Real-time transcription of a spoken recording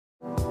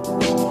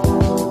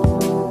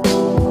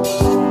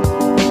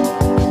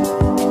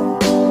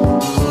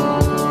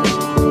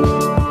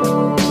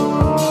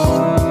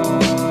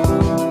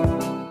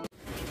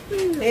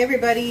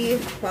everybody.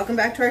 Welcome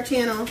back to our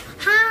channel.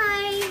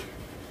 Hi.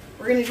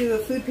 We're going to do a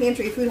food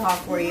pantry food haul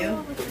for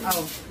you.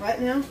 Oh,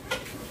 what now?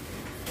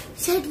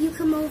 Said you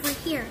come over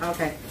here.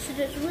 Okay. So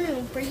there's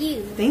room for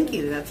you. Thank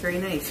you. That's very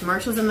nice.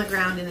 Marshall's on the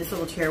ground in his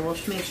little chair. We'll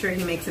make sure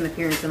he makes an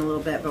appearance in a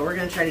little bit, but we're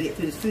going to try to get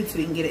through this food so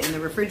we can get it in the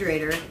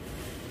refrigerator,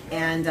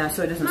 and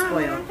so it doesn't spoil.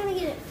 We're not going to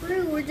get it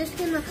through. We're just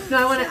going to.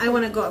 No, I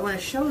want to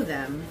show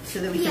them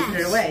so that we can put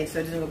it away so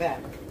it doesn't go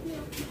bad. Yeah.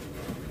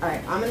 All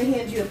right. I'm going to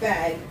hand you a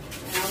bag,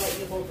 and I'll let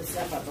you hold the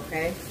stuff up.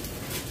 Okay?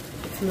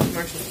 Let's move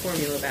Marshall's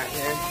formula back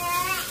there.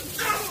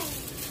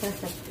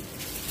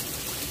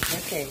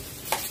 Okay.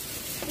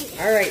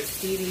 All right,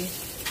 Stevie.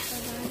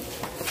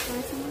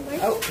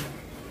 Oh,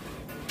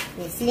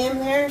 you see him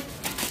there?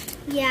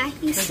 Yeah,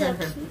 he's so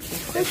cute.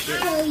 We'll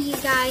show you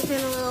guys in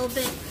a little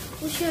bit.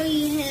 We'll show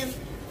you him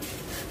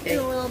in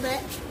a little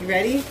bit. You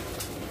ready?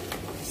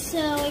 So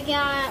we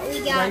got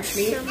lunch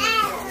meat. Some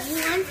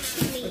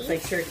lunch meat. Looks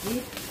like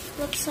turkey.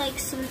 Looks like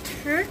some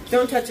turkey.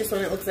 Don't touch this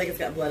one. It looks like it's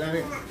got blood on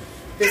it.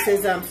 This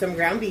is some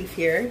ground beef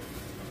here.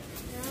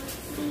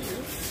 Ground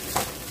beef.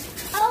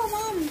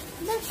 Oh,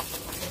 look,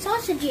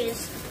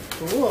 sausages.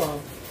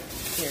 Cool.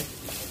 Here.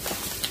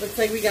 Looks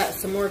like we got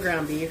some more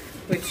ground beef,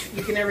 which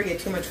you can never get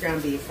too much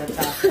ground beef. That's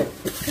awesome.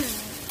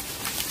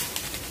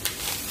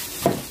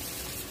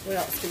 What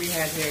else do we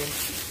have here?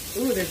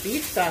 Ooh, there's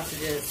beef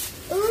sausages.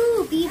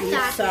 Ooh, beef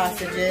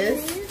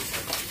sausages.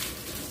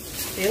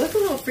 They look a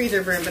little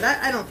freezer burn, but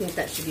I don't think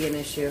that should be an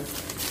issue.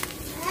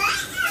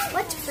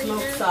 What's freezer?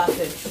 Smoked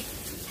sausage.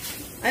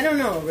 I don't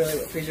know really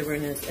what freezer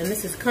burn is. And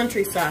this is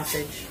country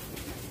sausage.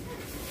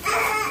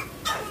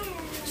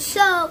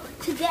 So,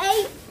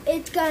 today,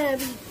 it's gonna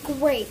be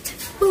great.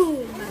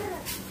 Boom.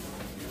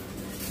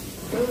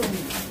 Boom.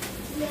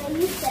 Yeah,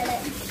 you said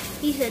it.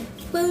 You said,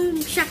 boom,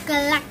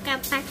 shakalaka,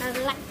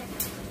 pakalaka.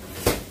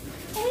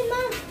 Hey,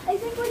 Mom, I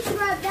think we should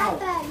grab that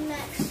bag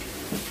next.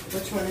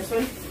 Which one? This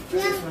one? Or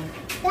Yeah, this one?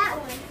 that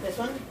one. This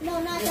one? No,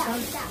 not this that one.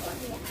 one. That one,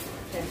 yeah.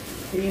 Okay.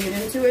 Can you get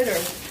into it, or?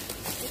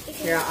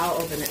 Here, I'll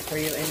open it for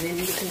you, and then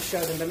you can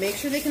show them. But make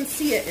sure they can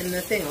see it in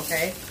the thing,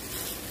 okay?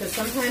 Because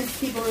sometimes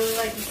people really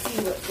like to see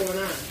what's going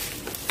on.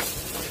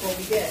 That's what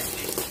we get.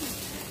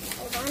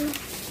 Hold on.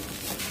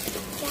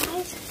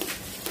 Guys.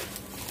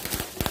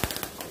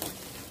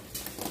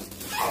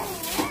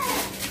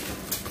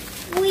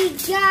 We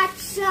got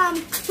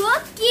some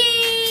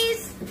cookies.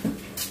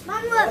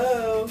 Mom, look.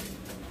 Hello.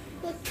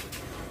 Look.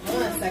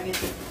 Hold on a second.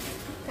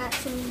 Got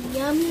some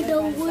yummy,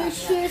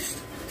 delicious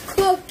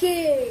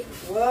cookies.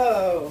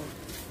 Whoa.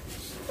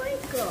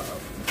 Sprinkle.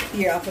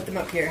 Here, I'll put them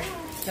up here.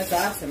 That's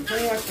awesome.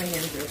 Let me wash my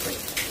hands real quick.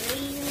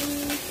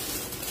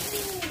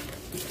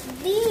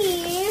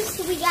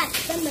 These, we got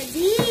some of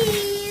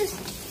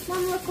these.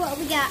 Mom, look what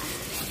we got.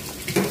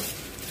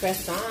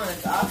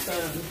 Croissants,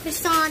 awesome.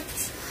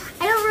 Croissants.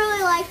 I don't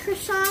really like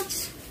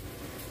croissants.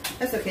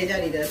 That's okay,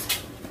 Daddy does.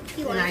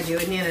 And I do,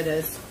 and Nana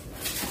does.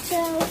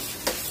 So,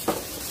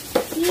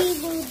 he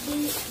will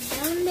be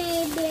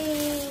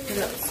donating. What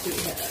else do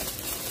we have?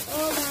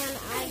 Hold on,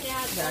 I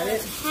got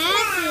it?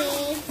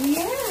 package.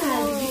 Yeah,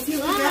 did you see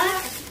what we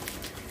got?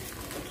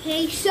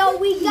 Okay, so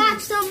we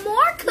got some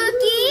more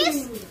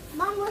cookies. Ooh.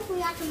 Mom, look, we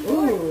got some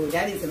more. Ooh,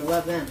 Daddy's gonna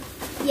love them.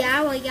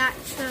 Yeah, we got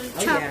some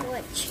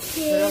chocolate chips.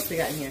 What else we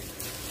got in here?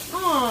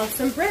 Oh,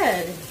 some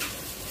bread.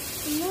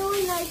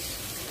 Really nice.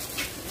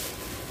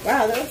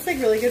 Wow, that looks like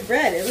really good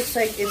bread. It looks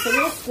like it's a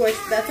little squished,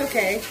 but that's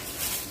okay.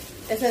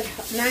 It says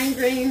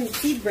 9-grain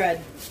seed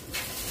bread.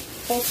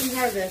 Wholesome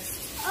Harvest.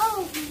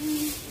 Oh,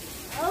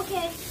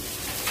 okay.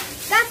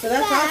 So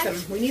that's awesome.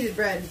 We needed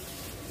bread.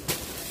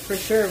 For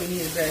sure we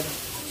needed bread.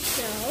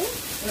 So,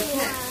 What's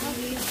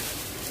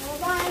next?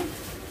 hold on.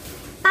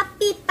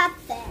 Papi,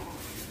 papi.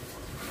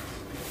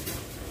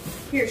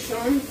 Here, show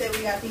them that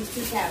we got these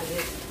 2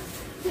 cabbages.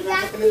 We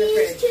got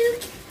these 2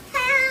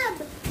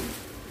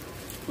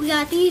 We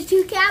got these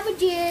 2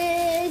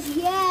 cabbages.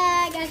 Yeah,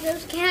 I got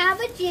those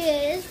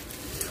cabbages.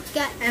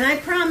 And I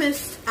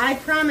promised,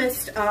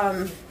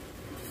 oh,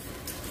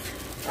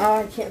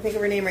 I can't think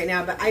of her name right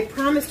now, but I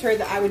promised her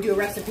that I would do a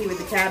recipe with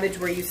the cabbage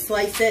where you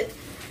slice it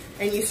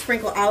and you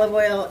sprinkle olive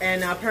oil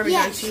and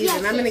Parmesan cheese,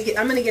 and I'm gonna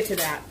get to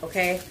that,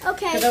 okay?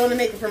 Okay. Because I want to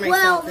make it for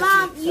myself.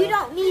 Well, Mom, you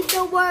don't need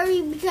to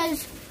worry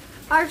because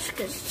our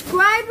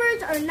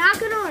subscribers are not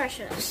gonna rush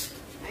us.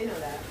 I know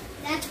that.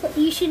 That's what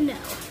you should know.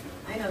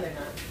 I know they're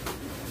not.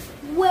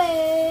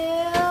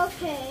 Well,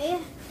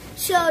 okay.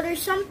 So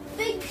there's some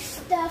big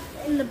stuff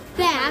in the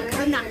back.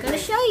 I'm not gonna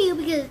show you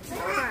because it's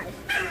hard.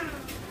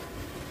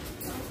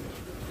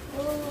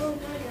 Oh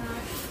my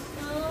gosh.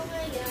 Oh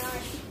my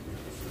gosh.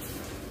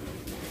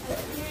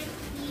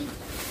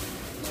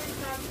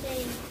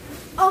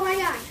 Oh my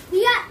gosh.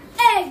 We got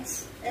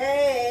eggs.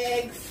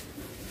 Eggs.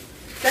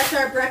 That's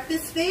our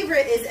breakfast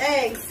favorite is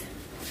eggs.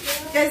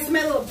 Guys, it's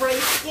my little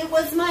brace. It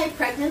was my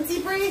pregnancy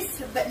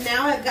brace, but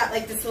now I've got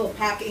like this little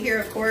packet here,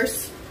 of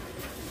course.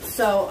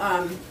 So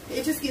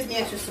it just gives me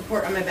extra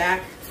support on my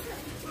back.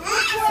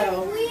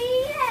 So we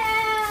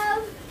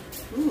have.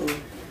 Ooh.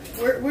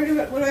 What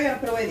do I gotta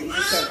put away that you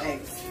just showed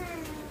eggs?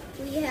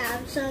 We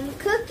have some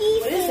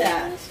cookies. What is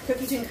that?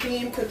 Cookies and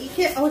cream cookie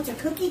kit? Oh, it's a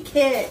cookie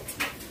kit.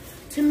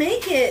 To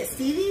make it,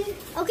 Stevie.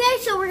 Okay,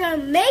 so we're going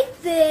to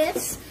make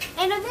this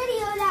in a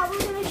video that we're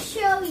going to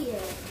show you.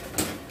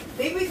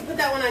 Maybe we can put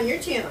that one on your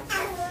channel.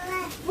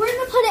 We're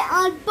going to put it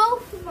on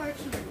both of our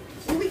channels.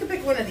 Well, we can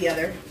pick one or the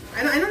other.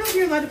 I don't know if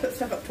you're allowed to put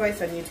stuff up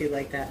twice on YouTube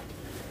like that.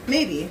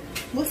 Maybe.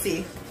 We'll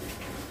see.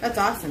 That's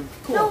awesome.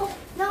 Cool.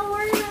 No,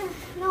 we're gonna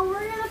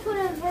put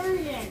a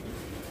version.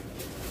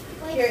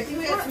 Like, here, I think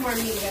we got some more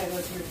meat we gotta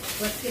go through.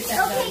 Let's get that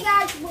done. Okay,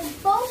 guys, we're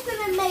both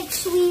gonna make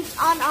sweets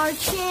on our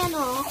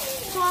channel,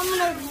 so I'm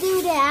gonna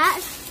do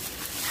that.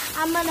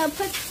 I'm gonna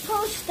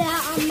post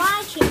that on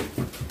my channel.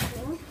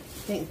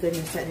 Thank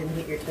goodness that didn't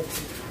hit your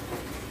tootsie.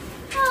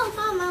 Oh,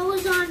 Mom, I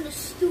was on the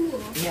stool.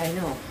 Yeah, I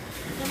know.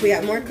 We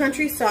got more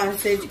country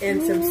sausage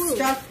and some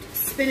stuffed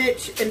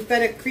spinach and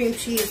feta cream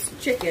cheese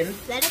chicken.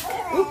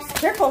 Oops,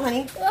 careful,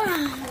 honey.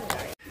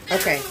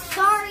 Okay.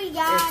 Sorry,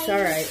 guys. It's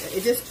alright.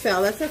 It just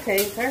fell. That's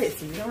okay. It's alright,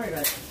 Steve. Don't worry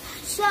about it.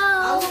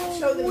 So,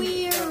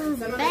 we're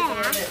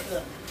back.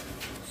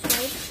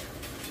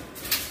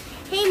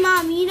 Hey,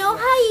 Mom, you know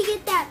how you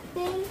get that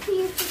thing to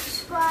your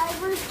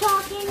subscribers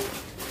talking?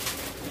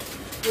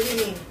 What do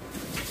you mean?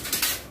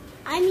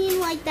 I mean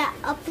like that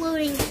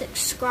uploading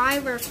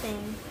subscriber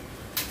thing.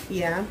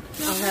 Yeah,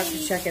 I'll have to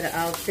check it out.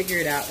 I'll figure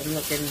it out and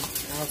look and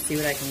I'll see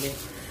what I can do.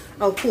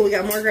 Oh, cool. We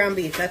got more ground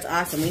beef. That's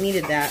awesome. We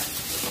needed that.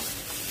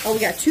 Oh, we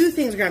got 2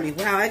 things of ground beef.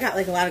 Wow, I got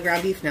like a lot of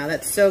ground beef now.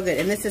 That's so good.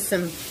 And this is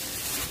some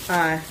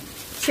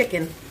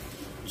chicken.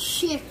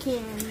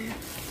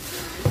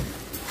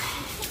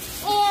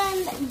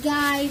 And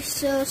guys,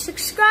 so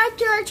subscribe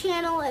to our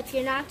channel if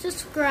you're not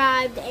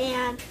subscribed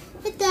and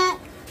hit that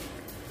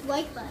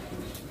like button.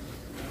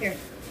 Here.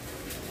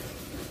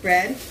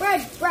 Bread.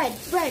 Bread. Bread.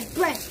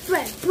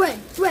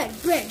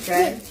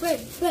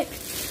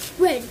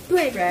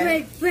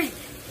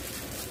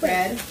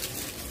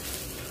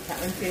 That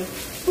one too.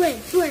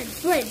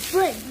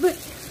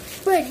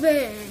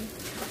 Bread.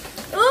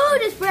 Oh,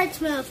 this bread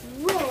smells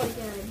really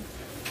good.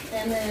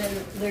 And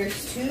then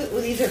there's 2.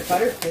 Well, these are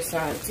butter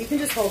croissants. You can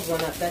just hold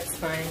one up. That's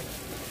fine.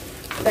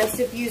 Best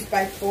if used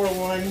by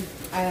 4-1.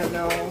 I don't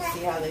know. We'll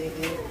see how they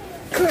do.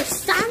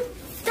 Croissanta.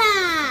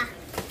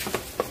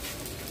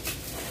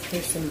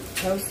 Here's some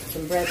toast,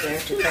 some bread there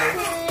for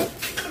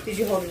toast. Did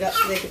you hold it up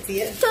so they could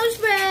see it? Toast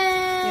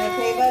bread. You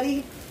okay,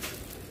 buddy?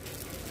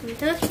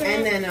 Toast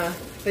bread. And then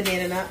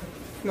banana nut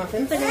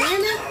muffin.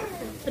 Banana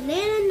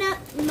nut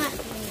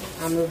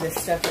muffin. I'll move this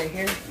stuff right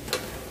here.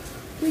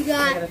 We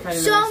got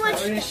so much.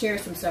 We're going to share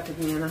some stuff with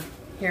you, Anna.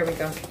 Here we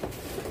go.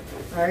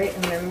 All right,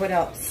 and then what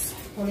else?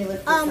 Let me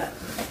lift this up.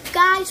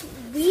 Guys,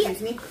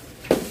 Excuse me.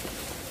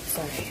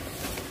 Sorry.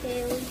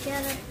 Okay, we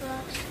got a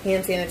box.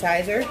 Hand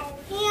sanitizer.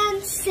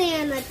 Hand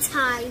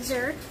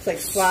sanitizer. It's like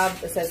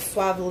Suave. It says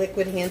Suave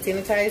liquid hand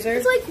sanitizer.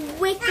 It's like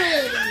wicked.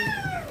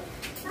 I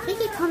think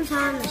it comes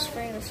out in the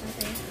spray or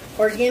something.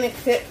 Organic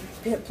fit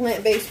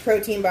plant-based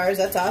protein bars.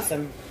 That's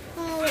awesome.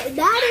 Oh,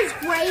 that is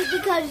great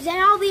because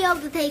then I'll be able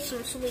to take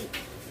some sweet.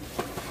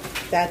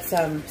 That's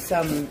some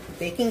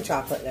baking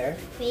chocolate there.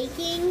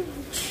 Baking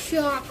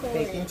chocolate.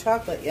 Baking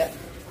chocolate. Yep.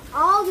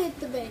 I'll get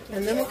the baking.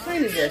 And then what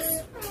kind is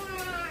this?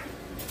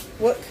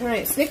 What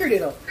kind?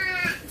 Snickerdoodle.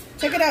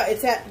 Check it out.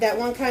 It's that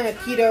one kind of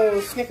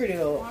keto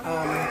snickerdoodle.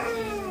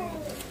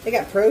 They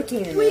got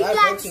protein in there. A lot of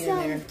protein in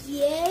there.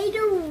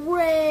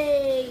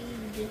 Gatorade.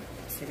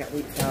 They got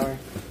wheat flour.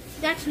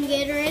 Got some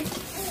Gatorade.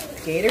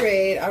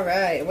 Gatorade. All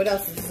right. What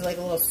else? This is like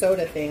a little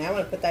soda thing. I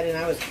want to put that in.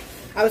 I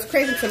was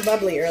craving some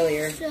bubbly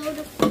earlier.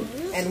 Soda thing.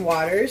 And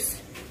waters.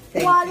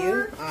 Thank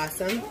you.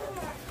 Awesome.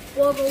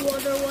 Oh,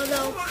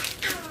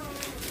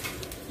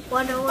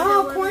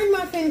 corn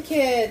muffin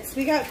kits.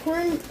 We got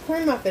corn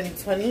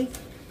muffins, honey.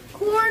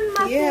 Corn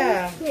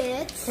muffin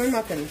kits. Corn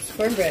muffins.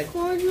 Cornbread.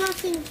 Corn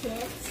muffin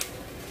kits.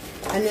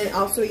 And then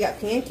also we got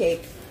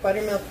pancake.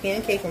 Buttermilk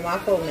pancake and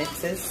waffle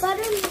mixes.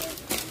 Buttermilk.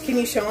 Can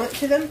you show it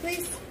to them,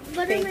 please?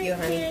 Buttermilk Thank you,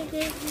 honey.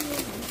 pancake.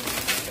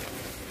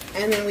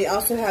 And then we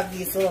also have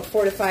these little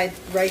fortified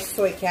rice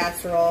soy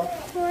casserole.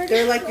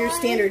 They're like your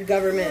standard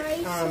government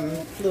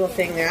little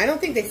thing there. I don't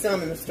think they sell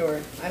them in the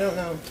store. I don't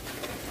know.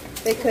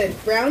 They could.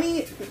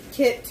 Brownie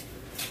kit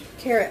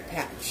carrot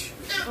patch.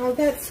 Oh,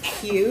 that's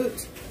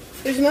cute.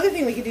 There's another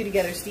thing we could do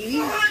together, Stevie.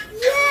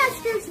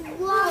 Yes, there's one.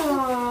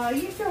 Oh,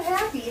 you're so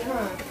happy,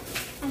 huh?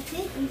 I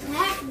think he's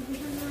happy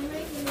because I'm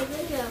making a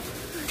video.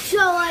 So,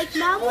 like,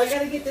 Mom I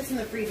gotta get this in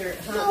the freezer.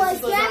 So, this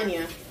is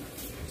lasagna.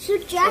 So,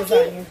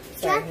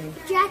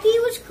 Jackie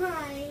was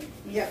crying.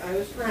 Yeah, I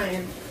was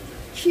crying.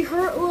 She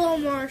hurt little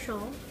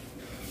Marshall.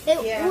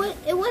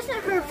 It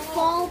wasn't her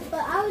fault,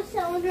 but I was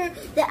telling her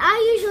that I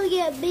usually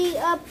get beat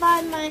up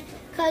by my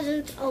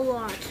cousins a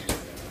lot.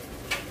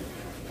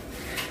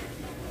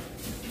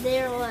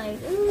 They're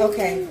like, ooh.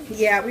 Okay,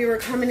 yeah, we were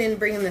coming in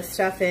bringing this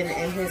stuff in,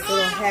 and his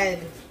little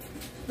head.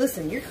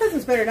 Listen, your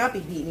cousins better not be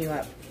beating you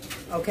up,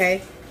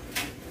 okay?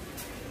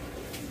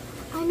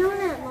 I know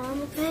that,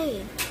 Mom.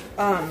 Okay.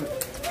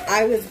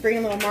 I was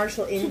bringing little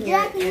Marshall in here,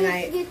 and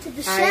I get to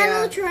the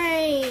shuttle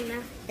train.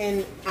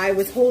 And I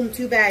was holding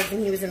 2 bags,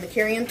 and he was in the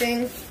carrying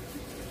thing,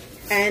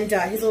 and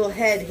his little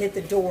head hit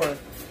the door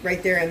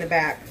right there in the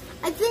back.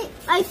 I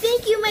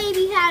think you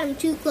maybe had him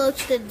too close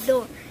to the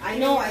door. I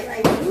know.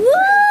 I Woo! trying to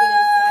get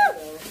inside,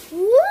 though.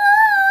 Woo!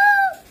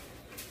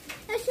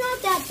 That's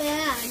not that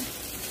bad.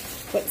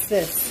 What's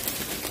this?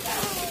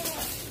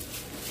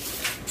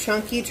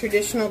 Chunky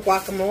traditional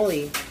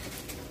guacamole.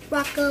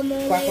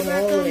 Guacamole,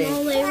 guacamole,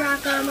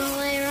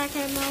 guacamole,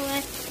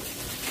 guacamole.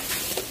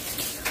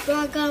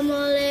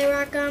 Guacamole,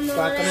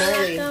 guacamole,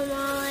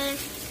 guacamole.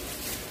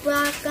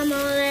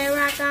 Guacamole,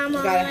 guacamole.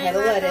 We got a head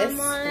of lettuce, and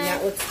that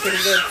looks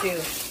pretty good too.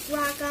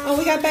 Oh,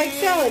 we got baked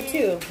salad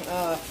too.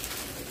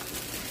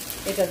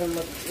 It doesn't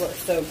look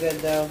so good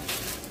though.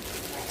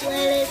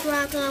 Lettuce,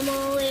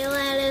 guacamole,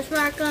 lettuce,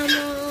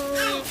 guacamole,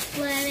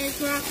 lettuce,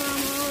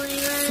 guacamole,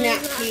 lettuce,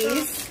 Snap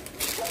peas.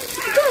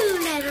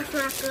 lettuce,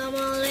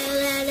 guacamole,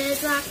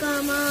 lettuce,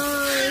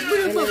 guacamole.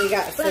 And then we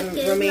got some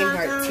romaine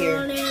hearts here.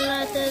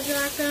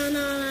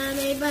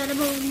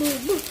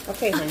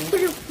 Okay, honey.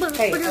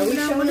 Hey, are we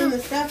showing them the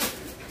stuff?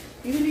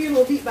 You can do your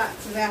little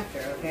beatboxes after,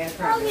 okay? I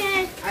promise.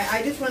 Okay.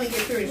 I just want to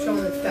get through and show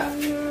them the stuff.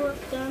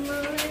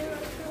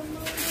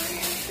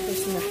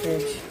 It's in the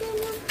fridge.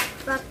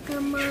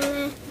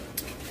 Guacamole.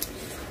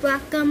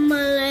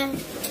 Guacamole.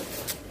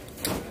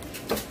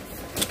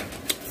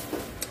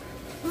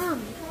 Mom,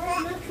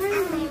 I'm not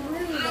trying to be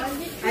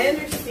rude. I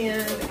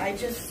understand. I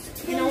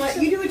just, you know what?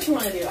 You do what you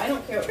want to do. I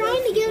don't care.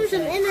 Trying to give her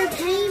some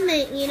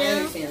entertainment, you know? I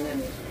understand that.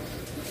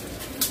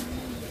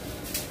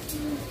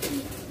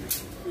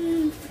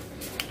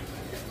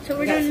 So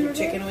we're We got done some with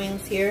chicken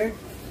wings here.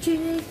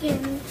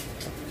 Chicken.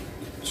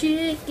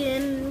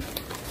 Chicken.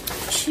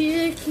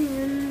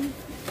 Chicken.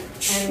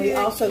 And we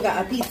also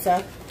got a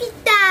pizza.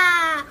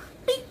 Pizza!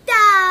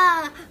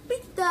 Pizza!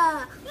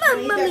 Pizza!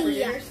 Mamma Wanna eat that for mia!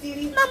 dinner,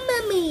 Stevie? Mamma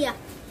mia!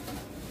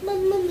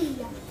 Mamma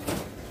mia!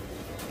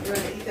 You want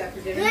to eat that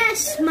for dinner?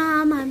 Yes,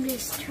 Mom, I'm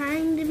just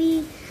trying to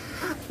be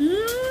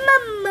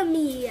Mamma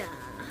mia!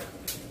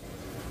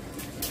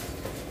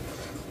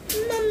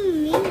 Mamma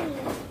mia!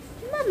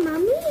 Mamma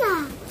mia!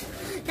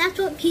 That's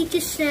what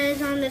Peaches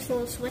says on this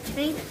little switch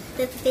thing.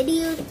 The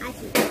videos I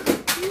see.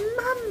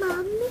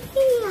 Mamma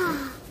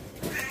mia!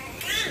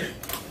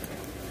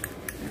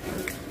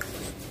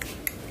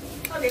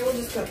 Okay, we'll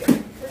just cook it.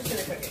 We're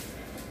just gonna cook it.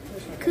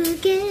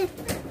 Cook it.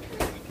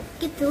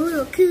 Get the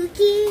little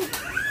cookie.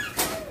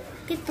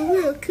 Get the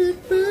little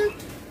cookbook.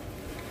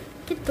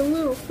 Get the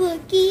little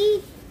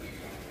cookie.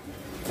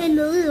 And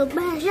the little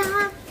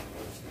basha.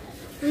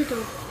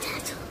 Little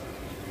tattle.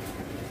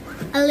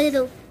 A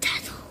little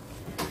tattle.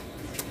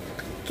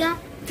 Got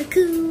the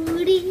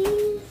cooties.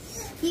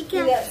 You We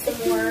got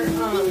some more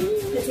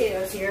cooties.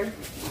 potatoes here.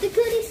 The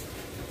cooties.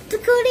 The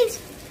cooties.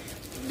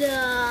 The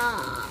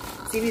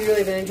Stevie's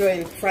really been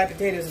enjoying fried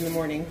potatoes in the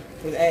morning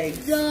with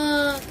eggs.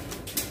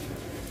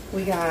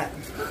 We got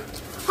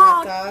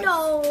hot dogs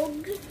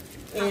dog.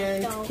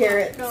 and Hot dog,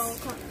 carrots. Hot dog,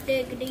 hot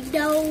diggity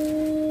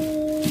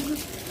dog.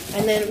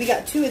 And then we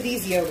got 2 of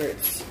these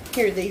yogurts.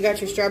 Here, you got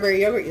your strawberry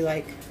yogurt you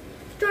like.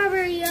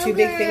 Strawberry yogurt. 2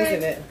 big things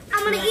of it.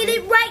 I'm gonna eat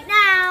it right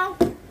now.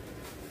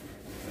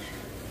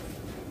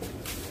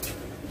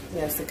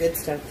 Yeah, it's the good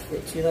stuff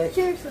that you like.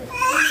 Seriously, I'm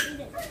gonna eat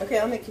it. Okay,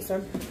 I'll make you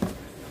some.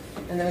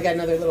 And then we got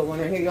another little one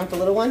right here. You want the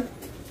little one?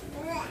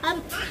 I'm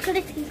gonna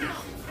eat it.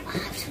 I'll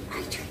have some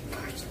ice cream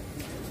first.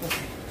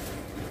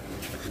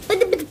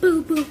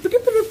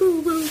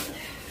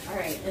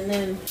 Alright, and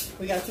then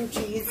we got some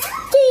cheese.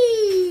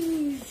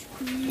 Cheese.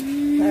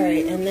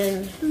 Alright, and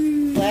then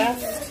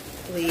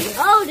lastly,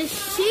 Oh, the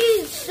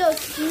cheese is so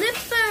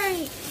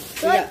slippery.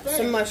 we got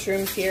some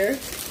mushrooms here.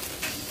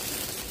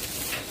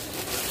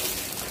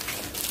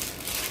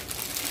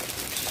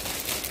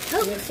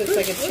 And this looks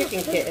like a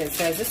chicken kit, it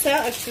says. This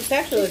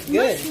actually looks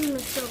good. Mushroom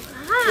is so The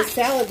hot.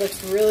 salad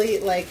looks really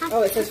like,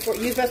 oh, it says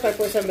use best by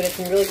 47, but it's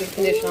in really good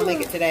condition. I'll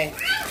make it today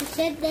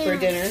for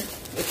dinner.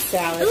 It's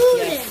salad. Ooh,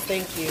 Yes,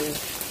 thank you.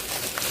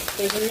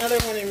 There's another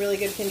one in really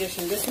good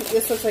condition. This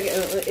looks like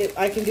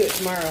I can do it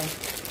tomorrow.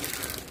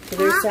 So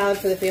there's salad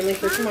for the family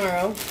for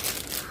tomorrow.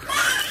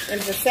 And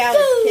it's a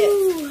salad kit.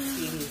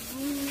 Stevie.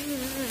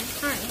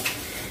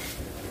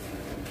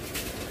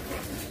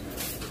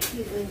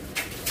 Excuse me.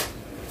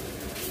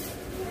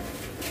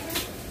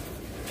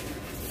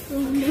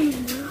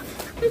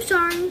 I'm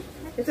sorry.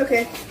 It's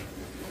okay.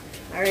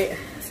 Alright,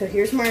 so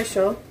here's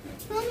Marshall.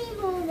 Let me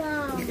hold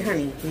on.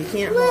 Honey, you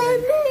can't hold Let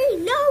him.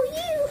 me. No,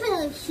 you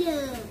have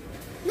some.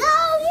 No,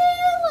 you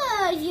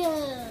have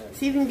some.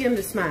 See if you can get him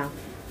to smile.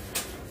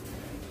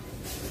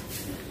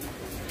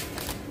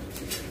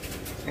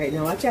 Alright,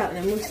 now watch out and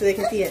then move so they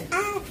can see it.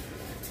 Hi!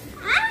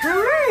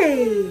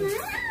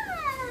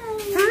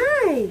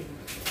 Hi!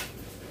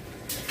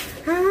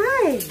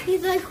 Hi!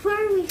 He's like, why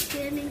are we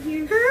standing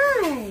here?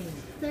 Hi!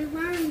 Like,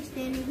 why are we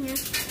standing here?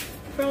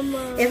 From,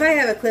 If I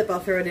have a clip, I'll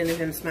throw it in of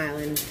him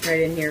smiling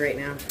right in here right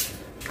now.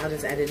 I'll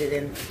just edit it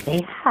in.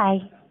 Say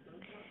hi.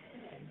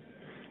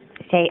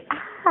 Say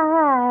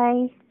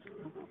hi.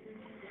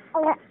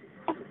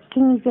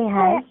 Can you say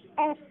hi?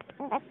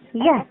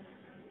 Yeah.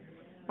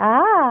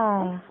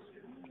 Ah.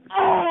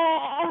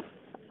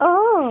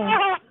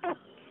 Oh.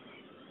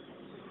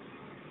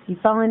 You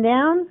falling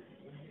down?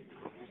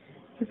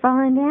 You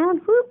falling down?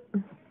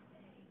 Whoop.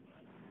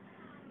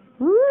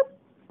 Whoop.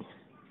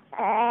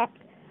 Hi.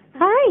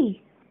 Hi.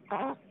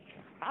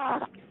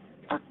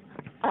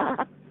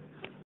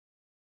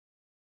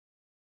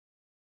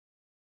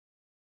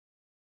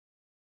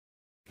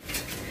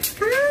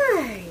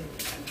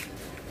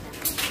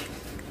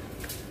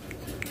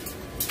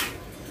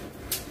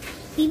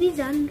 TV's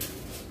on.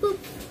 Boop.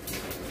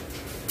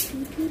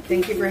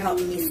 Thank you for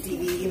helping me,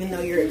 Stevie, even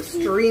though you're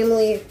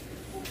extremely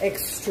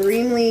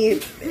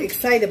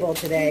excitable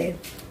today.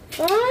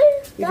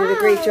 You did a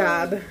great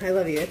job. I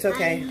love you. It's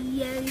okay.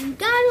 You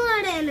got a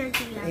lot of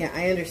energy. Yeah,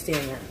 I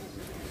understand that.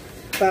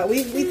 But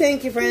we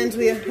thank you, friends.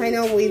 I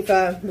know we've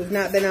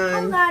not been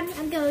on. Hold on,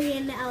 I'm going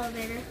in the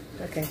elevator.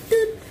 Okay.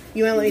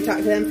 You want to let me talk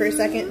to them for a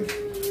second?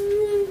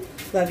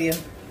 Love you.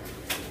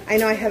 I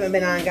know I haven't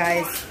been on,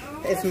 guys,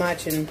 as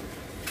much, and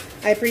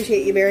I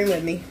appreciate you bearing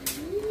with me.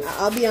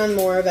 I'll be on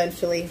more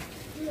eventually.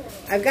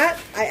 I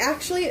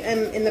actually am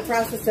in the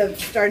process of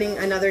starting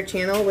another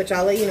channel, which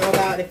I'll let you know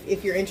about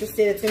if you're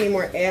interested. It's going to be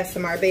more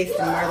ASMR based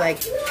and more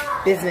like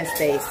business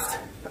based.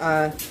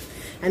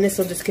 And this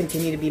will just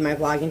continue to be my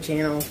vlogging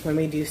channel when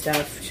we do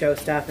stuff, show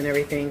stuff and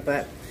everything.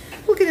 But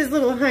look at his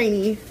little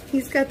hiney.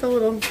 He's got the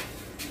little...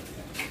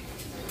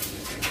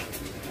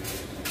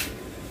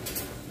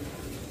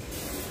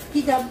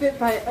 He got bit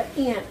by an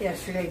ant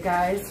yesterday,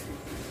 guys.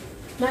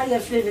 Not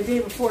yesterday, the day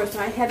before, so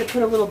I had to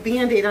put a little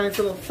Band-Aid on his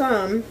little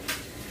thumb.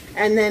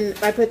 And then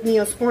I put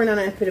Neosporin on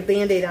it, I put a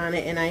Band-Aid on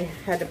it, and I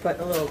had to put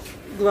a little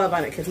glove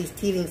on it because he's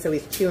teething, so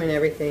he's chewing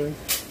everything.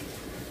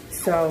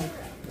 So,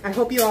 I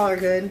hope you all are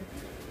good.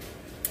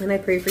 And I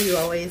pray for you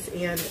always.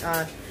 And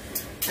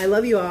I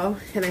love you all,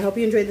 and I hope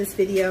you enjoyed this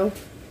video.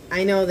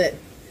 I know that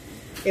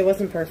it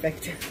wasn't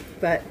perfect,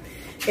 but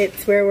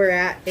it's where we're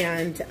at,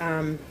 and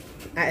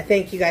I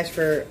thank you guys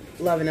for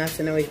loving us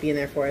and always being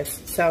there for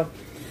us. So,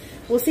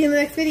 we'll see you in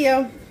the next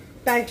video.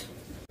 Bye.